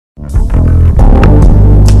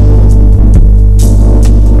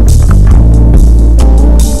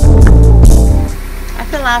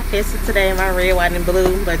my outfits today, my red, white, and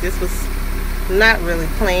blue, but this was not really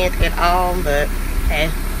planned at all, but hey,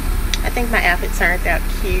 I think my outfit turned out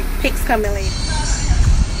cute. Pics coming later.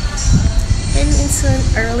 Heading into an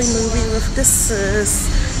early movie with the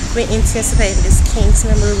sis. Been anticipating this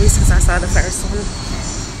Kingsman movie since I saw the first one.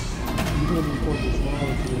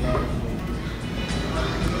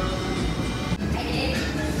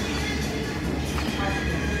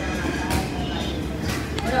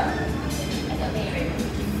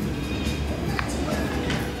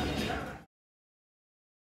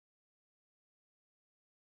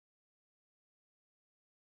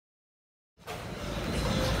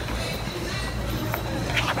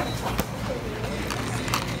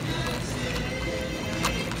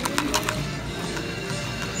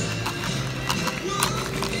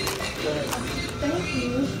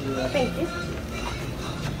 Thank you.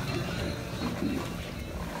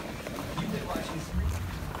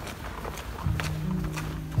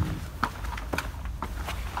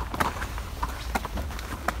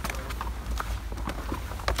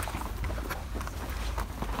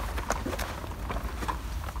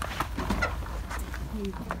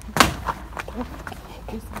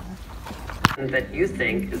 That you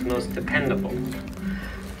think is most dependable.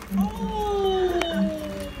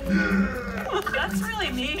 That's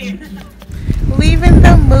really mean. Leaving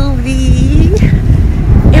the movie.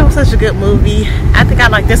 It was such a good movie. I think I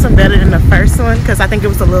like this one better than the first one because I think it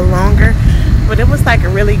was a little longer, but it was like a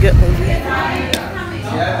really good movie.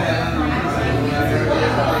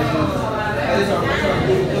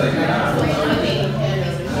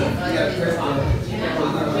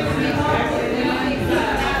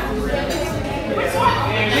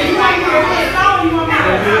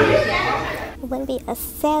 It wouldn't be a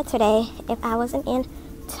Saturday if I wasn't in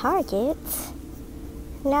Target.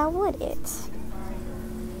 Now would it?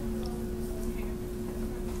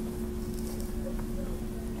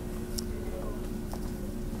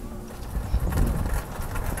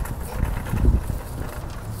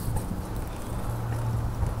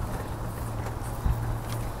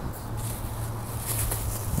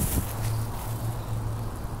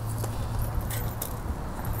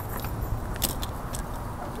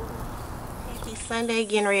 Sunday,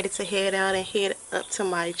 getting ready to head out and head up to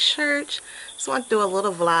my church. Just want to do a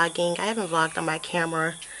little vlogging. I haven't vlogged on my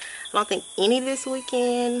camera, I don't think, any this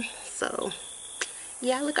weekend. So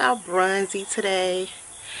yeah, I look all bronzy today.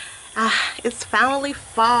 It's finally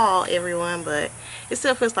fall, everyone, but it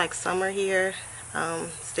still feels like summer here.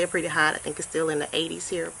 Still pretty hot. I think it's still in the 80s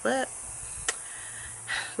here, but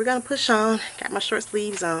we're gonna push on. Got my short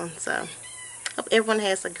sleeves on, so hope everyone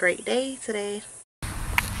has a great day today.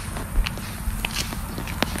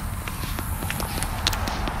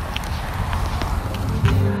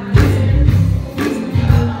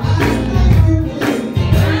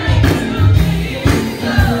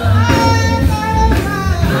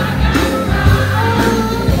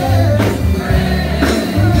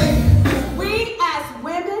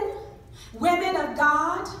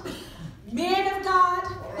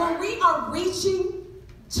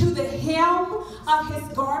 Of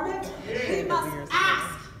his garment, we must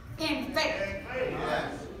ask in faith.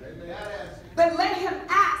 But let him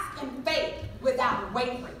ask in faith without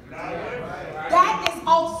wavering. That is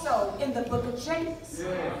also in the book of James.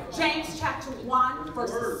 James chapter 1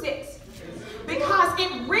 verse 6. Because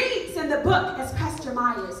it reads in the book, as Pastor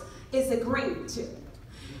Myers is agreeing to,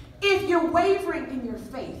 if you're wavering in your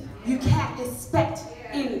faith, you can't expect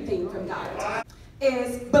anything from God.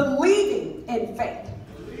 Is believing in faith.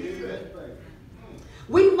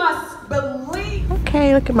 We must believe.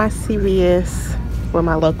 Okay, look at my CVS. Well,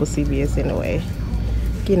 my local CVS anyway.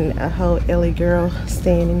 Getting a whole LA girl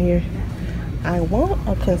standing here. I want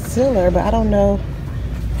a concealer, but I don't know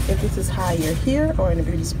if this is higher here or in the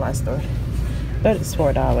beauty supply store. But it's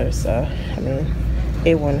 $4, so I mean,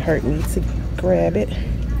 it wouldn't hurt me to grab it.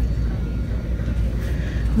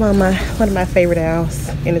 One of my favorite aisles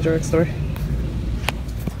in the drugstore.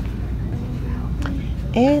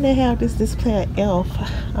 And they have this display at Elf.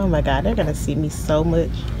 Oh my god, they're gonna see me so much.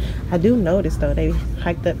 I do notice though, they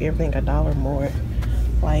hiked up everything $1 more.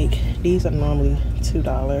 Like, these are normally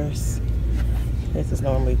 $2. This is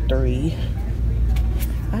normally $3.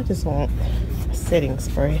 I just want a setting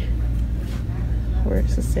spray.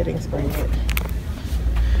 Where's the setting spray at?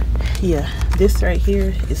 Yeah, this right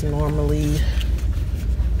here is normally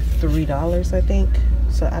 $3, I think.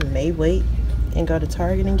 So I may wait and go to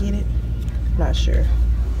Target and get it. Not sure.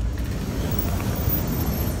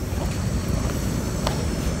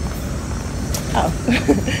 Oh,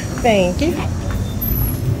 thank you.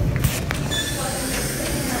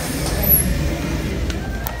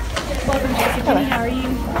 Welcome, Jessica. How are you?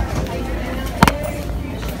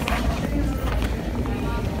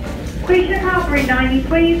 Push your call 390,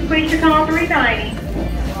 please. Push your call 390.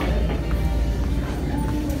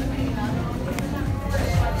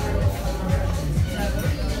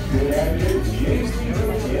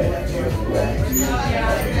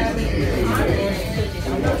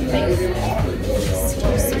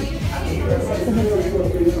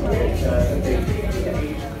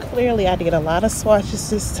 Clearly I did a lot of swatches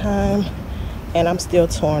this time, and I'm still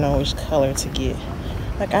torn on which color to get.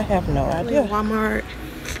 Like, I have no idea. Walmart,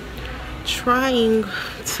 trying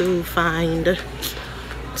to find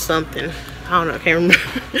something. I don't know, I can't remember.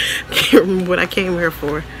 Can't remember what I came here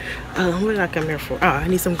for. What did I come here for? Oh, I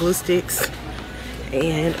need some glue sticks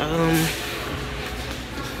and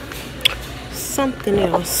something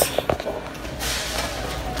else.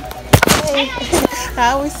 Hey,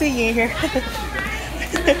 I always see you in here.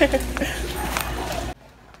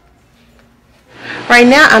 Right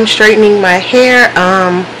now I'm straightening my hair.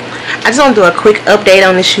 I just want to do a quick update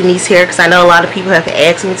on this Unice hair because I know a lot of people have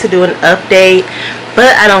asked me to do an update,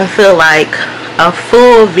 but I don't feel like a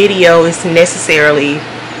full video is necessarily,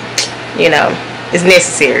 you know, is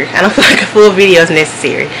necessary. I don't feel like a full video is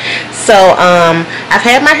necessary. So I've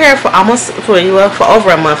had my hair for for over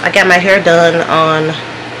a month. I got my hair done on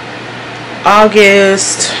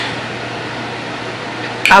August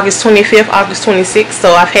 25th, August 26th.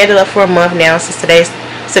 So I've had it up for a month now, since today's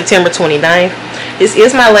September 29th. This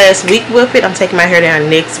is my last week with it. I'm taking my hair down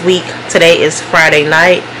next week. Today is Friday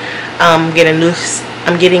night. I'm getting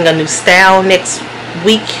a new style next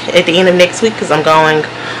week, at the end of next week, because I'm going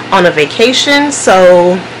on a vacation.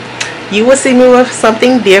 So you will see me with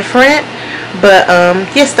something different. But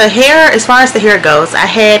yes, the hair, as far as the hair goes, I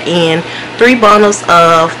had in 3 bundles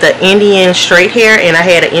of the Indian straight hair, and I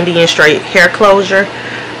had an Indian straight hair closure.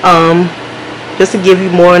 Just to give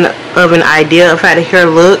you more of an idea of how the hair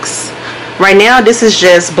looks. Right now this is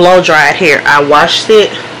just blow dried hair. I washed it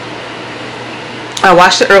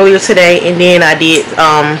earlier today, and then I did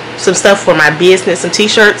some stuff for my business, some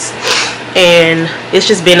t-shirts, and it's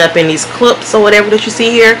just been up in these clips or whatever that you see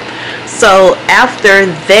here. So after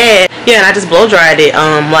that, yeah, and I just blow dried it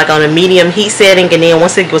like on a medium heat setting, and then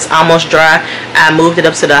once it was almost dry, I moved it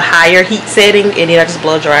up to the higher heat setting, and then I just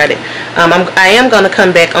blow dried it. I am going to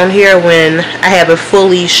come back on here when I have it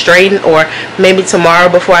fully straightened, or maybe tomorrow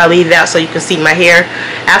before I leave it out so you can see my hair.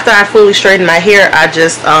 After I fully straighten my hair, I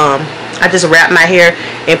just wrap my hair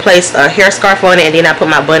and place a hair scarf on it, and then I put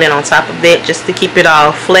my bun on top of it just to keep it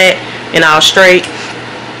all flat and all straight.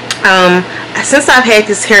 Since I've had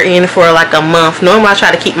this hair in for like a month, normally I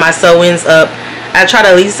try to keep my sew-ins up. I try to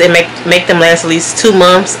at least make them last at least 2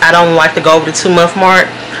 months. I don't like to go over the 2-month mark,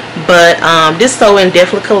 but this sew-in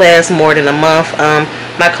definitely could last more than a month.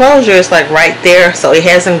 My closure is like right there, so it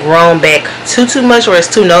hasn't grown back too much, or it's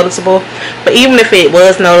too noticeable. But even if it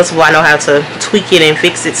was noticeable, I know how to tweak it and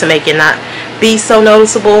fix it to make it not be so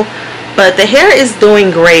noticeable. But the hair is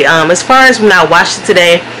doing great. As far as when I washed it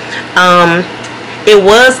today, it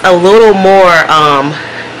was a little more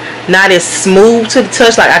not as smooth to the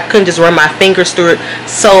touch. Like, I couldn't just run my fingers through it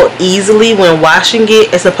so easily when washing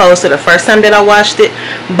it, as opposed to the first time that I washed it.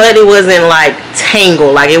 But it wasn't like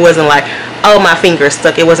tangled. Like, it wasn't like, oh, my finger is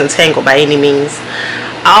stuck. It wasn't tangled by any means.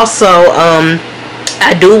 Also,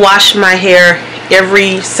 I do wash my hair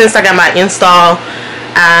since I got my install.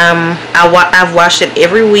 I've washed it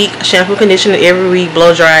every week, shampoo, conditioner every week,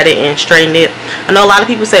 blow dried it, and straightened it. I know a lot of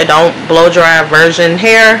people say don't blow dry virgin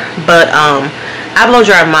hair, but I blow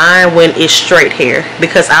dry mine when it's straight hair,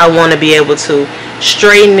 because I want to be able to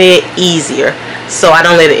straighten it easier, so I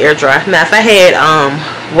don't let it air dry. Now, if I had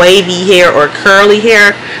wavy hair or curly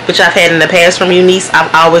hair, which I've had in the past from Unice,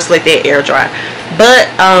 I've always let that air dry. But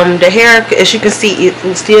the hair, as you can see, it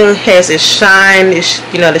still has its shine,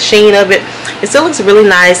 you know, the sheen of it. It still looks really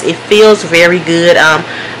nice. It feels very good. I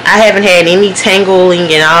haven't had any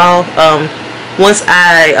tangling at all. Once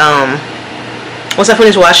I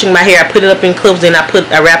finished washing my hair, I put it up in clips, then I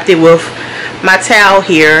wrapped it with my towel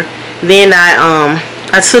here. Then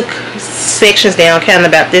I took sections down, kind of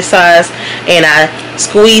about this size, and I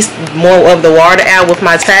squeezed more of the water out with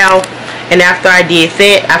my towel. And after I did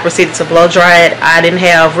that, I proceeded to blow dry it. I didn't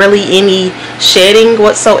have really any shedding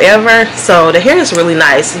whatsoever, so the hair is really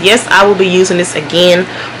nice. Yes, I will be using this again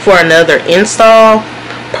for another install,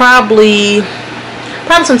 probably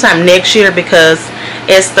sometime next year, because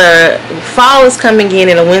as the fall is coming in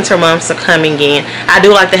and the winter months are coming in, I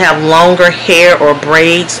do like to have longer hair or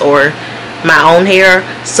braids or my own hair.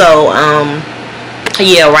 So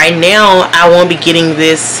yeah, right now I won't be getting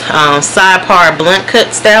this side part blunt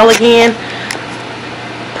cut style again.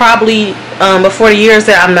 Probably before the year is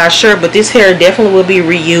out, I'm not sure, but this hair definitely will be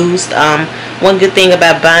reused. One good thing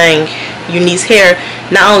about buying Unice hair,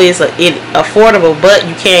 not only is it affordable, but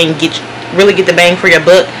you can really get the bang for your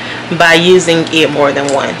buck by using it more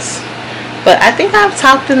than once. But I think I've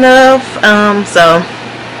talked enough. So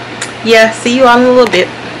yeah, see you all in a little bit.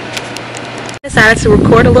 I decided to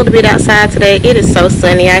record a little bit outside today. It is so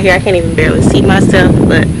sunny out here. I can't even barely see myself.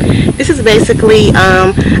 But this is basically,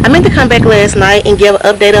 I meant to come back last night and give an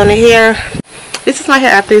update on the hair. This is my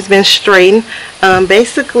hair after it's been straightened.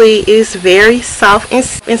 Basically, it's very soft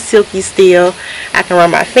and silky still. I can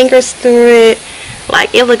run my fingers through it.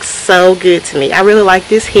 Like, it looks so good to me. I really like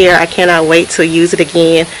this hair. I cannot wait to use it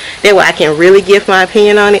again. That way I can really give my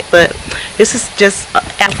opinion on it. But this is just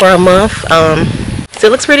out for a month. Still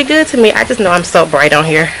looks pretty good to me. I just know I'm so bright on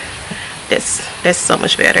here. That's so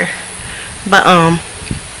much better. But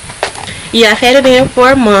yeah, I've had it in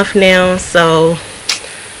for a month now. So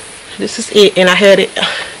this is it. And I had it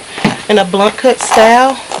in a blunt cut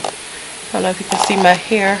style. I don't know if you can see my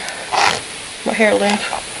hair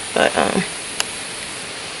length. But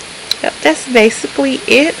yep, that's basically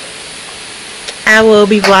it. I will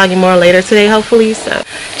be vlogging more later today, hopefully. So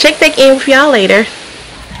check back in with y'all later.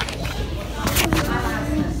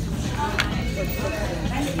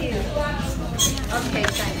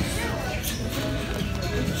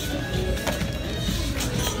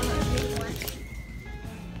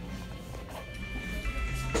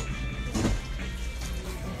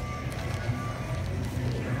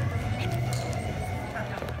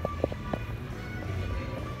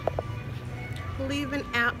 Leaving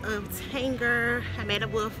out of Tanger, I met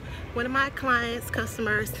up with one of my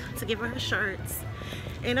customers to give her her shirts,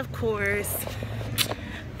 and of course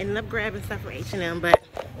ended up grabbing stuff from H&M, but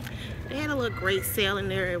they had a little great sale in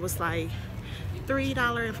there. It was like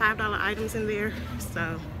 $3 and $5 items in there,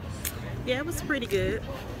 so yeah, it was pretty good.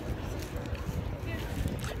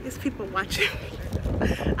 There's people watching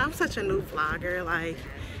me. I'm such a new vlogger. Like,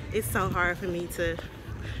 it's so hard for me to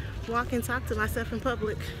walk and talk to myself in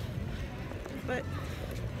public. But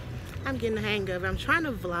I'm getting the hang of it. I'm trying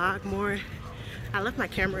to vlog more. I left my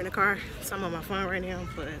camera in the car, so I'm on my phone right now,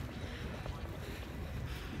 but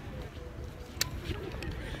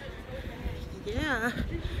yeah.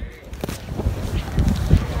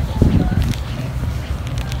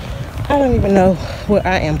 I don't even know where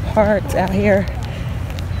I am parked out here.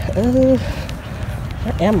 Where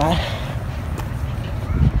am I?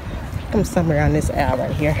 I'm somewhere on this aisle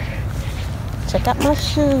right here. Check out my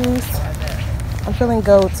shoes. I'm feeling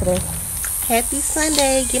gold today. Happy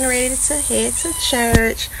Sunday, getting ready to head to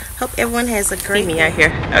church. Hope everyone has a great day. Out here,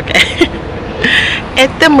 okay.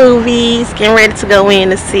 At the movies, getting ready to go in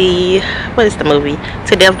to see, what is the movie?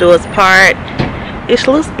 To Death Do Us Part. It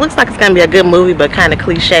looks like it's gonna be a good movie, but kind of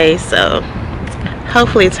cliche, so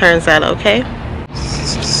hopefully it turns out okay.